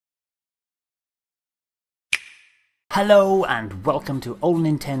Hello and welcome to Old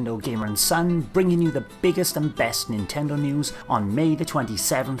Nintendo Gamer and Son, bringing you the biggest and best Nintendo news on May the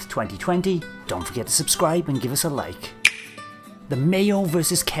 27th, 2020. Don't forget to subscribe and give us a like. The Mayo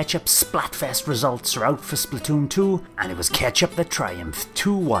vs Ketchup Splatfest results are out for Splatoon 2, and it was Ketchup that triumphed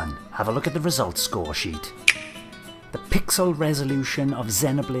 2-1. Have a look at the results score sheet. The pixel resolution of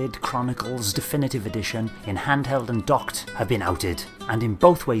Xenoblade Chronicles Definitive Edition in handheld and docked have been outed, and in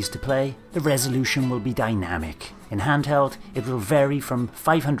both ways to play, the resolution will be dynamic. In handheld, it will vary from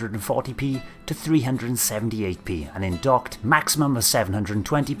 540p to 378p, and in docked, maximum of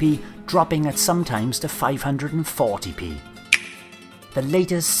 720p, dropping at some times to 540p. The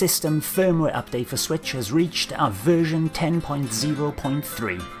latest system firmware update for Switch has reached a version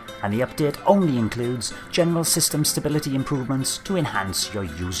 10.0.3. and the update only includes general system stability improvements to enhance your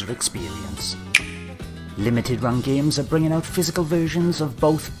user experience. Limited Run Games are bringing out physical versions of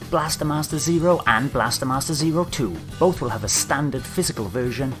both Blaster Master Zero and Blaster Master Zero 2. Both will have a standard physical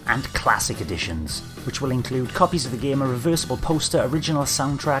version and classic editions, which will include copies of the game, a reversible poster, original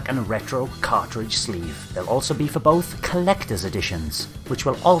soundtrack and a retro cartridge sleeve. There'll also be for both collector's editions, which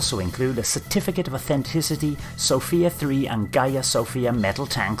will also include a certificate of authenticity, Sophia 3 and Gaia Sophia Metal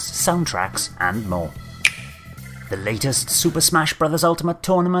Tanks soundtracks and more. The latest Super Smash Bros. Ultimate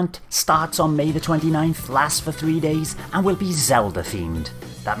Tournament starts on May the 29th, lasts for 3 days, and will be Zelda themed.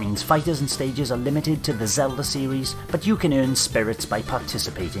 That means fighters and stages are limited to the Zelda series, but you can earn spirits by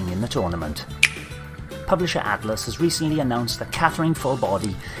participating in the tournament. Publisher Atlus has recently announced that Catherine Full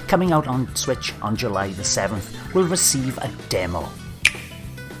Body, coming out on Switch on July the 7th, will receive a demo.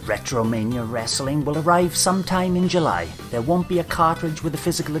 Retromania Wrestling will arrive sometime in July. There won't be a cartridge with a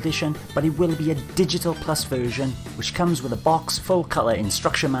physical edition, but it will be a Digital Plus version, which comes with a box, full colour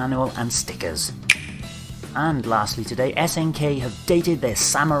instruction manual and stickers. And lastly today, SNK have dated their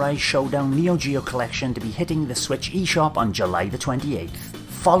Samurai Showdown Neo Geo collection to be hitting the Switch eShop on July the 28th,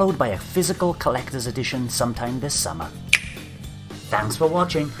 followed by a physical collector's edition sometime this summer. Thanks for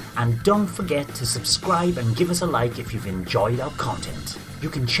watching, and don't forget to subscribe and give us a like if you've enjoyed our content. You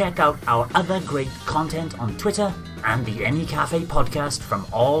can check out our other great content on Twitter and the Any Café podcast from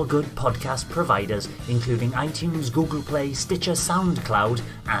all good podcast providers, including iTunes, Google Play, Stitcher, SoundCloud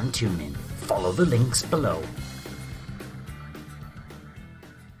and TuneIn. Follow the links below.